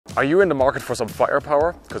Are you in the market for some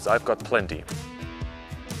firepower? Because I've got plenty.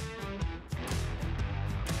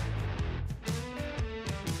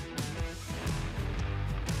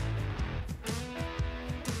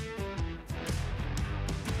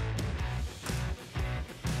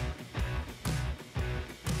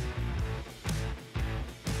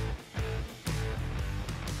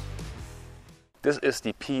 This is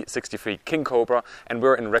the P-63 Kingcobra, and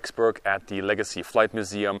we're in Rexburg at the Legacy Flight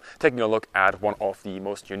Museum, taking a look at one of the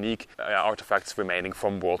most unique artifacts remaining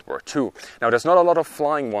from World War II. Now, there's not a lot of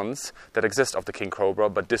flying ones that exist of the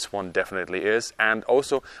Kingcobra, but this one definitely is. And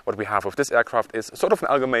also, what we have with this aircraft is sort of an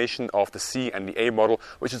amalgamation of the C and the A model,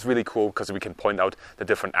 which is really cool because we can point out the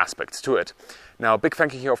different aspects to it. Now, big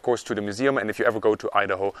thank you here, of course, to the museum, and if you ever go to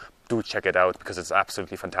Idaho, do check it out because it's an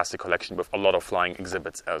absolutely fantastic collection with a lot of flying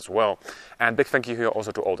exhibits as well. And big thank you here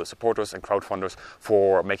also to all the supporters and crowdfunders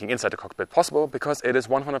for making Inside the Cockpit possible, because it is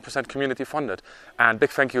 100% community funded. And big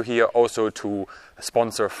thank you here also to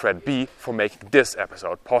sponsor Fred B for making this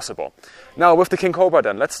episode possible. Now, with the Kingcobra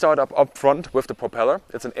then, let's start up front with the propeller.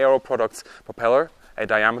 It's an Aero Products propeller, a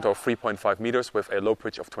diameter of 3.5 meters with a low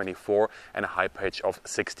pitch of 24 and a high pitch of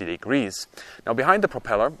 60 degrees. Now, behind the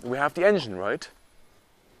propeller, we have the engine, right?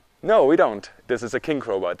 No, we don't. This is a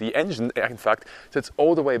Kingcobra. The engine, in fact, sits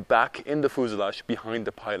all the way back in the fuselage behind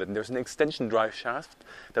the pilot. And there's an extension drive shaft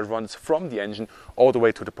that runs from the engine all the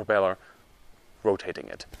way to the propeller, rotating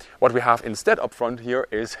it. What we have instead up front here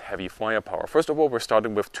is heavy firepower. First of all, we're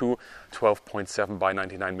starting with two 12.7 by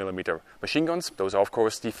 99 millimeter machine guns. Those are, of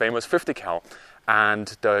course, the famous 50 cal.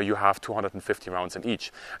 And you have 250 rounds in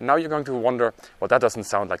each. And now you're going to wonder, well, that doesn't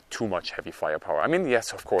sound like too much heavy firepower. I mean,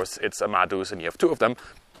 yes, of course, it's a Madus and you have two of them,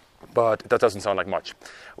 but that doesn't sound like much.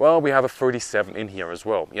 Well, we have a 37 in here as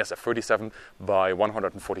well. Yes, a 37 by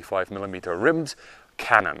 145 millimeter rimmed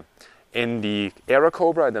cannon. In the Aero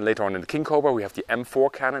Cobra, and then later on in the Kingcobra, we have the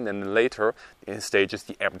M4 cannon, and then later in stages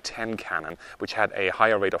the M10 cannon, which had a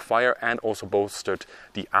higher rate of fire and also bolstered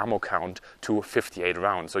the ammo count to 58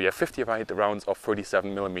 rounds. So you have 58 rounds of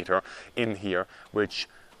 37 millimeter in here, which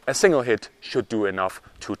a single hit should do enough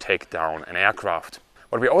to take down an aircraft.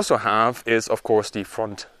 What we also have is, of course, the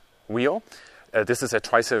front wheel. This is a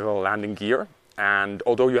tricycle landing gear, and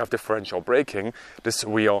although you have differential braking, this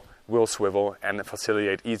wheel will swivel and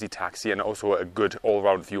facilitate easy taxi and also a good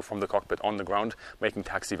all-round view from the cockpit on the ground, making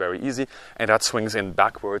taxi very easy. And that swings in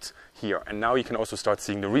backwards here. And now you can also start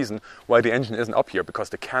seeing the reason why the engine isn't up here,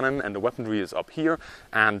 because the cannon and the weaponry is up here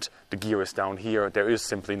and the gear is down here. There is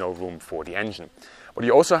simply no room for the engine. What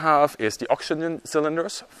you also have is the oxygen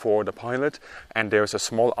cylinders for the pilot, and there's a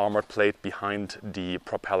small armored plate behind the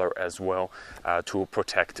propeller as well to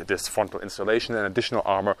protect this frontal installation, and additional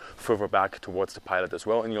armor further back towards the pilot as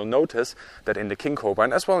well. And you'll notice that in the Kingcobra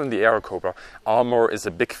and as well in the Aero Cobra, armor is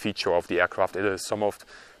a big feature of the aircraft. It is some of,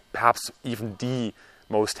 perhaps even the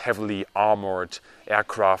most heavily armored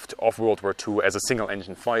aircraft of World War II as a single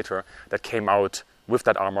engine fighter that came out with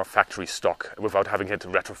that armor factory stock without having it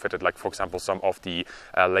retrofitted, like for example some of the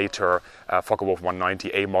later Focke-Wulf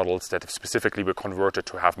 190A models that specifically were converted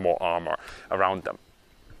to have more armor around them.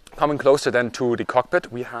 Coming closer then to the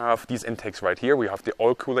cockpit, we have these intakes right here. We have the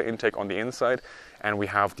oil cooler intake on the inside, and we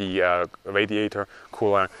have the radiator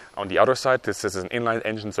cooler on the other side. This is an inline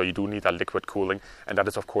engine, so you do need that liquid cooling, and that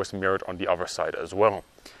is of course mirrored on the other side as well.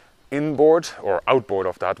 Inboard, or outboard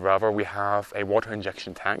of that rather, we have a water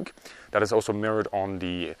injection tank that is also mirrored on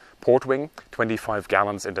the port wing, 25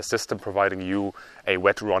 gallons in the system, providing you a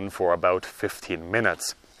wet run for about 15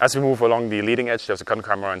 minutes. As we move along the leading edge, there's a gun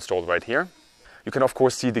camera installed right here. You can of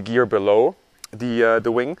course see the gear below the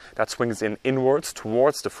wing that swings in inwards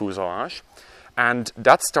towards the fuselage, and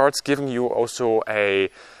that starts giving you also an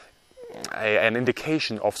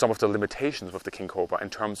indication of some of the limitations with the Kingcobra in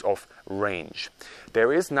terms of range.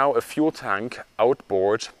 There is now a fuel tank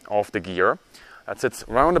outboard of the gear that sits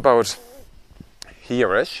round about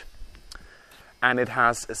here-ish, and it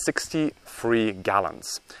has 63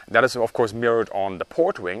 gallons. That is of course mirrored on the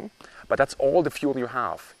port wing, but that's all the fuel you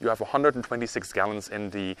have. You have 126 gallons in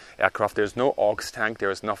the aircraft. There's no aux tank,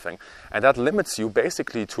 there is nothing. And that limits you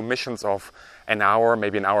basically to missions of an hour,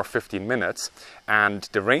 maybe an hour 15 minutes. And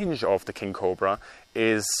the range of the Kingcobra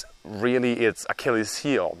is really its Achilles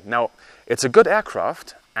heel. Now, it's a good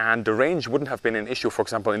aircraft, and the range wouldn't have been an issue, for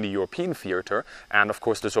example, in the European theater. And of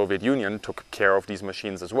course, the Soviet Union took care of these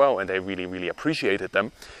machines as well, and they really, really appreciated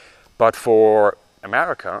them. But for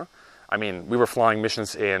America, I mean, we were flying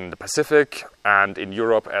missions in the Pacific and in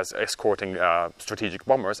Europe as escorting strategic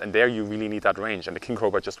bombers, and there you really need that range, and the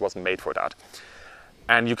Kingcobra just wasn't made for that.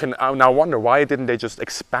 And you can now wonder, why didn't they just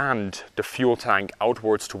expand the fuel tank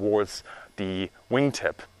outwards towards the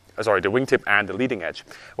wingtip? the wingtip and the leading edge.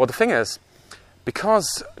 Well, the thing is,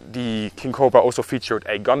 because the Kingcobra also featured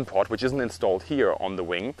a gun pod, which isn't installed here on the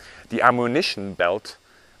wing, the ammunition belt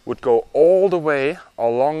would go all the way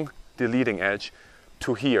along the leading edge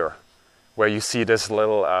to here, where you see this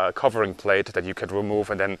little covering plate that you could remove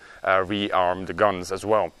and then rearm the guns as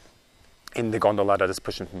well in the gondola that is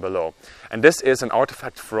pushing from below. And this is an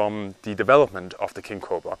artifact from the development of the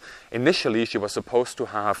Kingcobra. Initially, she was supposed to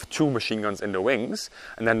have 2 machine guns in the wings,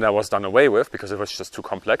 and then that was done away with because it was just too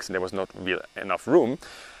complex and there was not enough room.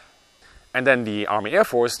 And then the Army Air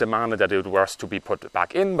Force demanded that it was to be put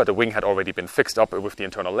back in, but the wing had already been fixed up with the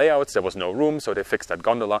internal layouts. There was no room, so they fixed that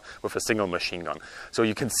gondola with a single machine gun. So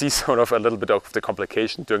you can see sort of a little bit of the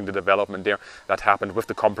complication during the development there that happened with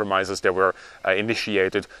the compromises that were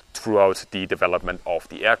initiated throughout the development of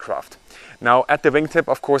the aircraft. Now, at the wingtip,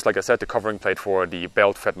 of course, like I said, the covering plate for the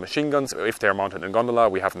belt-fed machine guns. If they're mounted in gondola,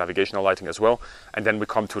 we have navigational lighting as well. And then we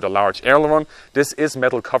come to the large aileron. This is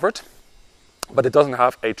metal covered, but it doesn't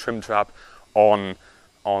have a trim trap on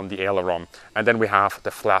the aileron. And then we have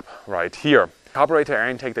the flap right here. Carburetor air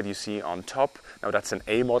intake that you see on top, now that's an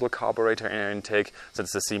A model carburetor air intake,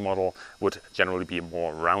 since the C model would generally be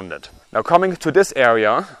more rounded. Now coming to this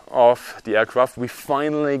area of the aircraft, we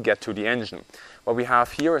finally get to the engine. What we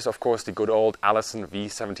have here is of course the good old Allison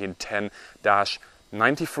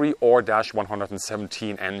V1710-93 or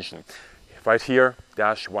 -117 engine. Right here,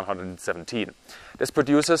 -117. This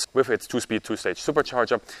produces, with its 2-speed 2-stage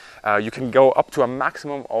supercharger, you can go up to a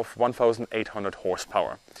maximum of 1,800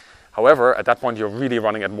 horsepower. However, at that point you're really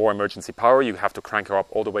running at more emergency power. You have to crank her up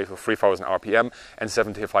all the way to 3,000 RPM and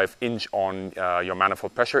 75 inch on your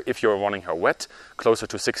manifold pressure if you're running her wet, closer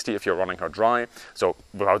to 60 if you're running her dry, so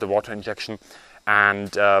without the water injection.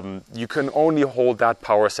 And you can only hold that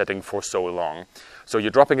power setting for so long. So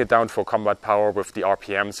you're dropping it down for combat power with the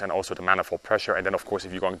RPMs and also the manifold pressure. And then, of course,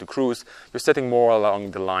 if you're going to cruise, you're setting more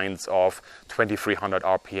along the lines of 2,300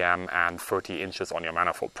 RPM and 30 inches on your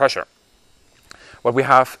manifold pressure. What we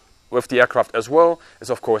have with the aircraft as well is,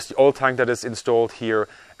 of course, the oil tank that is installed here,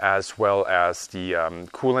 as well as the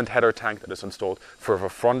coolant header tank that is installed further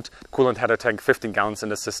front. Coolant header tank, 15 gallons in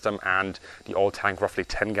the system, and the oil tank, roughly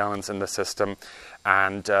 10 gallons in the system.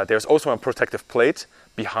 And there's also a protective plate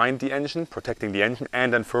behind the engine, protecting the engine,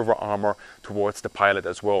 and then further armor towards the pilot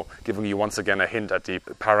as well, giving you once again a hint at the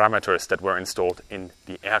parameters that were installed in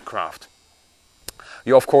the aircraft.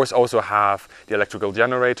 You, of course, also have the electrical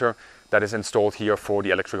generator that is installed here for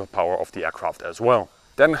the electrical power of the aircraft as well.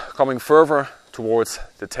 Then coming further towards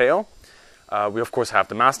the tail, we of course have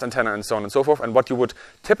the mast antenna and so on and so forth. And what you would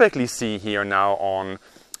typically see here now on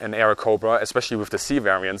an Airacobra, especially with the C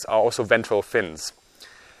variants, are also ventral fins.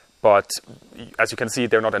 But as you can see,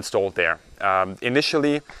 they're not installed there.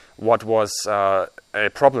 Initially, what was a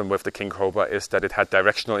problem with the Kingcobra is that it had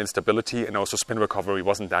directional instability and also spin recovery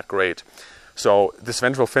wasn't that great. So this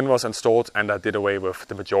ventral fin was installed and that did away with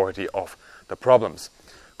the majority of the problems.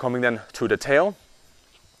 Coming then to the tail,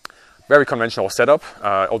 very conventional setup,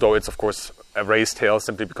 although it's of course a raised tail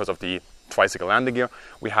simply because of the tricycle landing gear.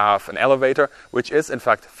 We have an elevator, which is in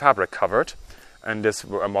fact fabric covered in this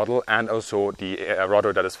model, and also the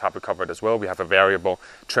rudder that is fabric covered as well. We have a variable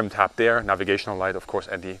trim tab there, navigational light of course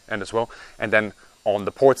at the end as well. And then on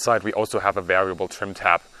the port side we also have a variable trim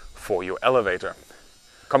tab for your elevator.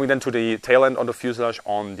 Coming then to the tail end on the fuselage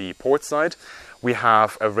on the port side, we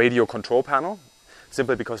have a radio control panel,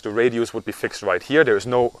 simply because the radios would be fixed right here. There is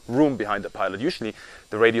no room behind the pilot. Usually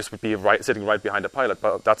the radios would be sitting right behind the pilot,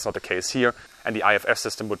 but that's not the case here. And the IFF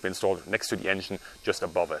system would be installed next to the engine, just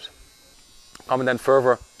above it. Coming then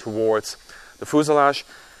further towards the fuselage.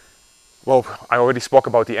 Well, I already spoke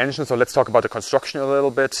about the engine, so let's talk about the construction a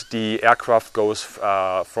little bit. The aircraft goes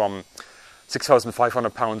from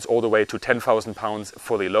 6,500 pounds all the way to 10,000 pounds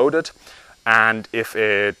fully loaded. And if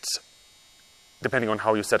it, depending on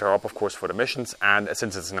how you set her up, of course, for the missions, and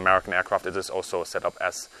since it's an American aircraft, it is also set up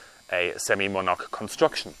as a semi-monocoque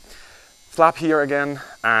construction. Flap here again,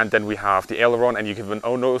 and then we have the aileron, and you can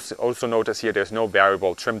also notice here there's no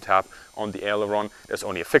variable trim tab on the aileron. There's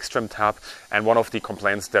only a fixed trim tab, and one of the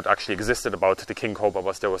complaints that actually existed about the Kingcobra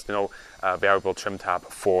was there was no variable trim tab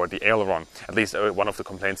for the aileron. At least one of the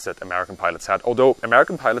complaints that American pilots had. Although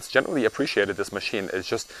American pilots generally appreciated this machine, it's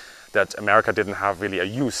just that America didn't have really a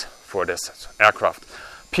use for this aircraft.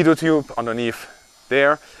 Pitot tube underneath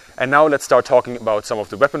there. And now let's start talking about some of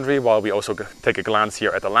the weaponry while we also take a glance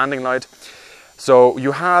here at the landing light. So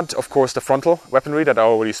you had, of course, the frontal weaponry that I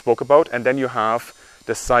already spoke about, and then you have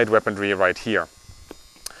the side weaponry right here.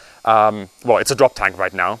 Well, it's a drop tank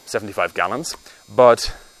right now, 75 gallons,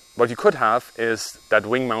 but what you could have is that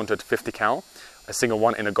wing-mounted 50 cal, a single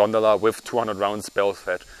one in a gondola with 200 rounds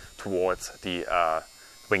belt-fed towards the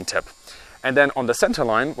wingtip. And then on the center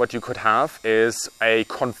line, what you could have is a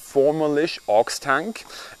conformal-ish aux tank.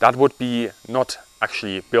 That would be not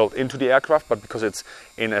actually built into the aircraft, but because it's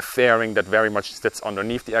in a fairing that very much sits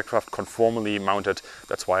underneath the aircraft, conformally mounted.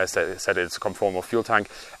 That's why I said it's a conformal fuel tank.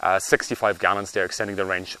 65 gallons there, extending the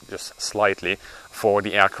range just slightly for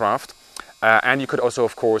the aircraft. And you could also,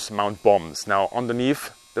 of course, mount bombs. Now,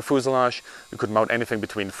 underneath the fuselage, you could mount anything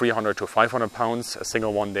between 300 to 500 pounds, a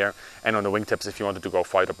single one there. And on the wingtips, if you wanted to go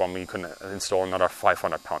fighter bombing, you can install another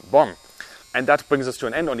 500-pound bomb. And that brings us to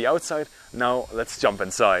an end on the outside. Now, let's jump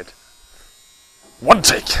inside. One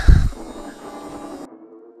take!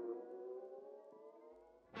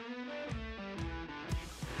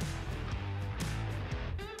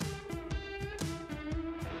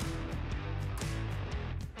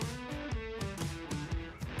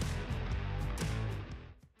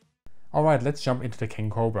 Alright, let's jump into the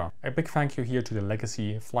Kingcobra. A big thank you here to the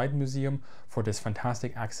Legacy Flight Museum for this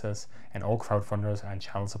fantastic access, and all crowdfunders and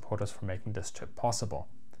channel supporters for making this trip possible.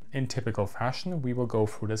 In typical fashion, we will go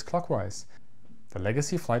through this clockwise. The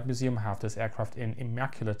Legacy Flight Museum have this aircraft in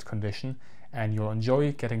immaculate condition, and you'll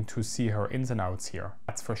enjoy getting to see her ins and outs here,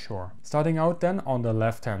 that's for sure. Starting out then on the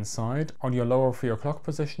left hand side, on your lower 3 o'clock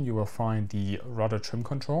position you will find the rudder trim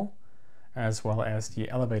control, as well as the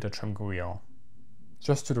elevator trim wheel.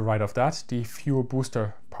 Just to the right of that, the fuel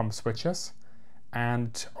booster pump switches,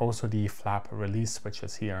 and also the flap release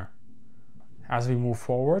switches here. As we move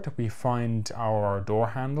forward, we find our door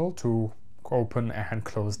handle to open and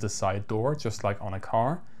close the side door, just like on a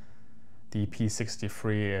car. The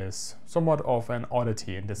P-63 is somewhat of an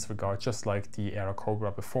oddity in this regard, just like the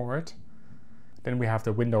Airacobra before it. Then we have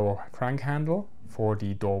the window crank handle for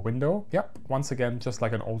the door window. Yep, once again, just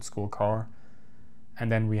like an old school car.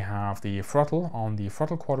 And then we have the throttle on the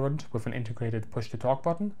throttle quadrant with an integrated push-to-talk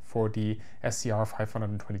button for the SCR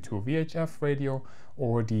 522 VHF radio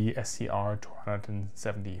or the SCR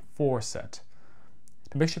 274 set.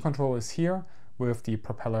 The mixture control is here with the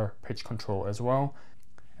propeller pitch control as well.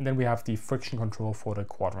 And then we have the friction control for the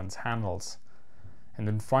quadrants handles. And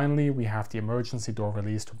then finally we have the emergency door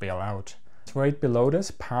release to bail out. Right below this,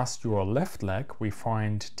 past your left leg, we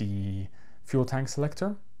find the fuel tank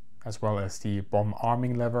selector, as well as the bomb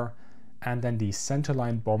arming lever, and then the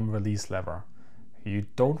centerline bomb release lever. You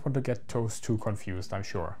don't want to get those too confused, I'm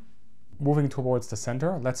sure. Moving towards the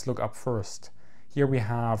center, let's look up first. Here we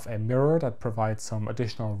have a mirror that provides some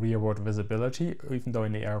additional rearward visibility, even though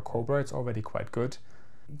in the Airacobra it's already quite good.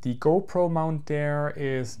 The GoPro mount there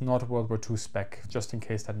is not World War II spec, just in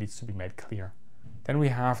case that needs to be made clear. Then we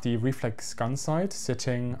have the reflex gun sight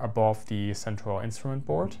sitting above the central instrument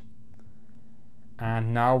board.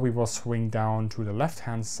 And now we will swing down to the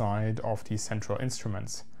left-hand side of the central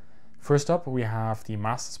instruments. First up, we have the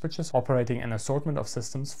master switches operating an assortment of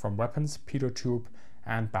systems from weapons, pitot tube,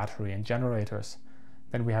 and battery and generators.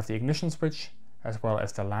 Then we have the ignition switch, as well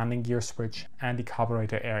as the landing gear switch and the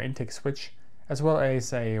carburetor air intake switch, as well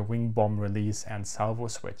as a wing bomb release and salvo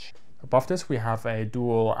switch. Above this, we have a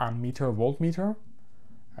dual ammeter voltmeter,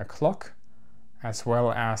 a clock, as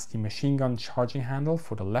well as the machine gun charging handle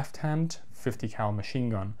for the left hand 50 cal machine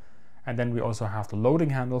gun. And then we also have the loading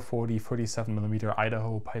handle for the 37mm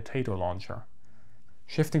Idaho potato launcher.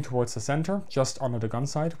 Shifting towards the center, just under the gun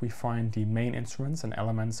sight, we find the main instruments and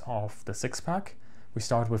elements of the six-pack. We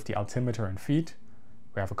start with the altimeter in feet,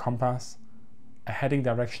 we have a compass, a heading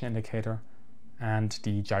direction indicator, and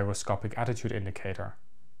the gyroscopic attitude indicator.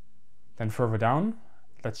 Then further down,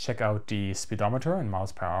 let's check out the speedometer in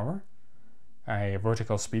miles per hour, a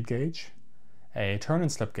vertical speed gauge, a turn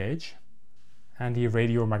and slip gauge, and the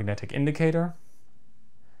radio magnetic indicator.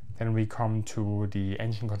 Then we come to the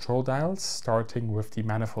engine control dials, starting with the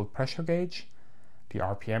manifold pressure gauge, the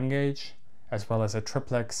RPM gauge, as well as a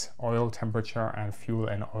triplex oil temperature and fuel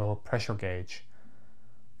and oil pressure gauge.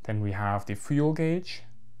 Then we have the fuel gauge,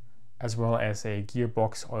 as well as a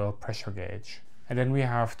gearbox oil pressure gauge. And then we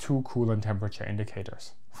have 2 coolant temperature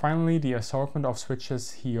indicators. Finally, the assortment of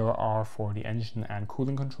switches here are for the engine and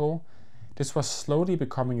cooling control. This was slowly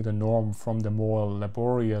becoming the norm from the more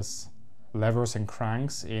laborious levers and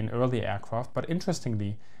cranks in early aircraft, but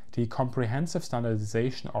interestingly, the comprehensive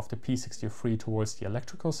standardization of the P-63 towards the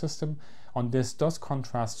electrical system on this does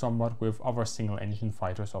contrast somewhat with other single-engine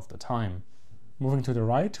fighters of the time. Moving to the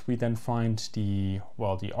right, we then find the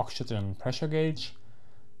oxygen pressure gauge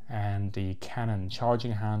and the cannon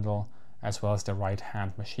charging handle, as well as the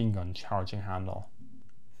right-hand machine gun charging handle.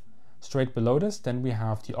 Straight below this, then we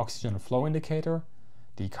have the oxygen flow indicator,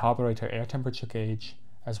 the carburetor air temperature gauge,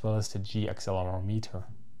 as well as the G accelerometer.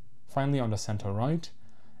 Finally, on the center right,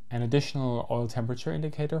 an additional oil temperature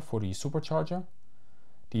indicator for the supercharger,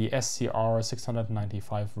 the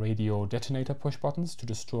SCR-695 radio detonator push buttons to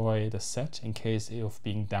destroy the set in case of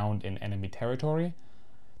being downed in enemy territory.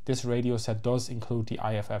 This radio set does include the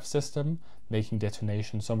IFF system, making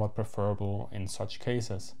detonation somewhat preferable in such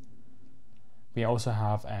cases. We also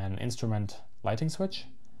have an instrument lighting switch,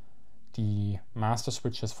 the master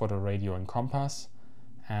switches for the radio and compass,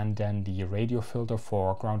 and then the radio filter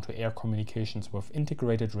for ground-to-air communications with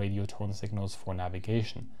integrated radio tone signals for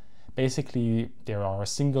navigation. Basically, there are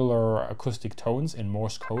singular acoustic tones in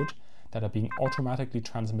Morse code that are being automatically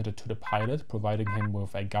transmitted to the pilot, providing him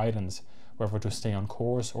with a guidance whether to stay on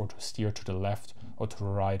course or to steer to the left or to the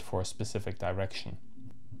right for a specific direction.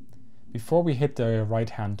 Before we hit the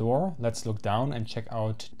right-hand door, let's look down and check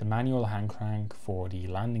out the manual hand crank for the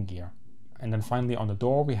landing gear. And then finally on the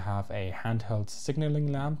door we have a handheld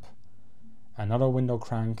signaling lamp, another window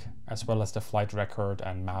crank, as well as the flight record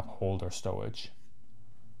and map holder stowage.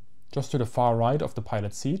 Just to the far right of the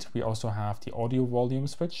pilot's seat we also have the audio volume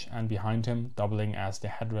switch, and behind him, doubling as the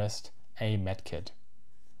headrest, a medkit.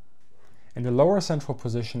 In the lower central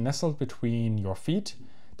position, nestled between your feet,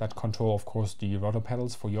 that control of course the rudder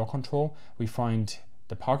pedals for your control, we find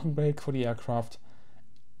the parking brake for the aircraft,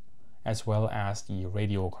 as well as the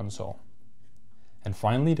radio console. And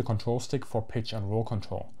finally the control stick for pitch and roll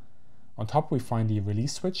control. On top we find the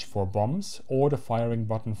release switch for bombs or the firing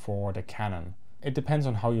button for the cannon. It depends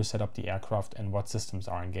on how you set up the aircraft and what systems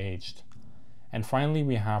are engaged. And finally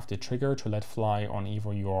we have the trigger to let fly on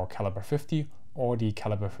either your caliber 50 or the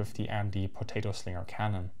caliber 50 and the potato slinger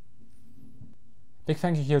cannon. Big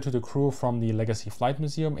thank you here to the crew from the Legacy Flight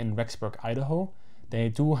Museum in Rexburg, Idaho. They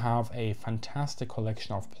do have a fantastic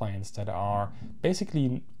collection of planes that are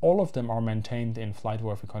basically all of them are maintained in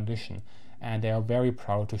flight-worthy condition, and they are very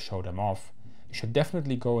proud to show them off. You should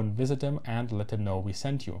definitely go and visit them and let them know we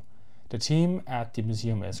sent you. The team at the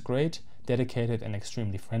museum is great, dedicated and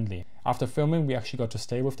extremely friendly. After filming we actually got to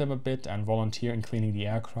stay with them a bit and volunteer in cleaning the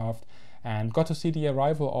aircraft, and got to see the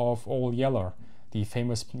arrival of Old Yeller, the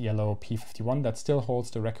famous yellow P-51 that still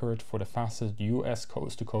holds the record for the fastest US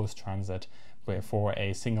coast-to-coast transit for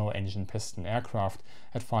a single-engine piston aircraft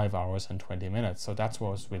at 5 hours and 20 minutes. So that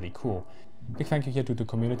was really cool. Big thank you here to the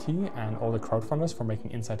community and all the crowdfunders for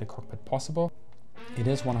making Inside the Cockpit possible. It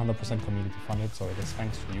is 100% community funded, so it is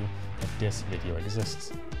thanks to you that this video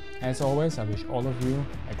exists. As always, I wish all of you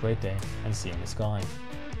a great day and see you in the sky.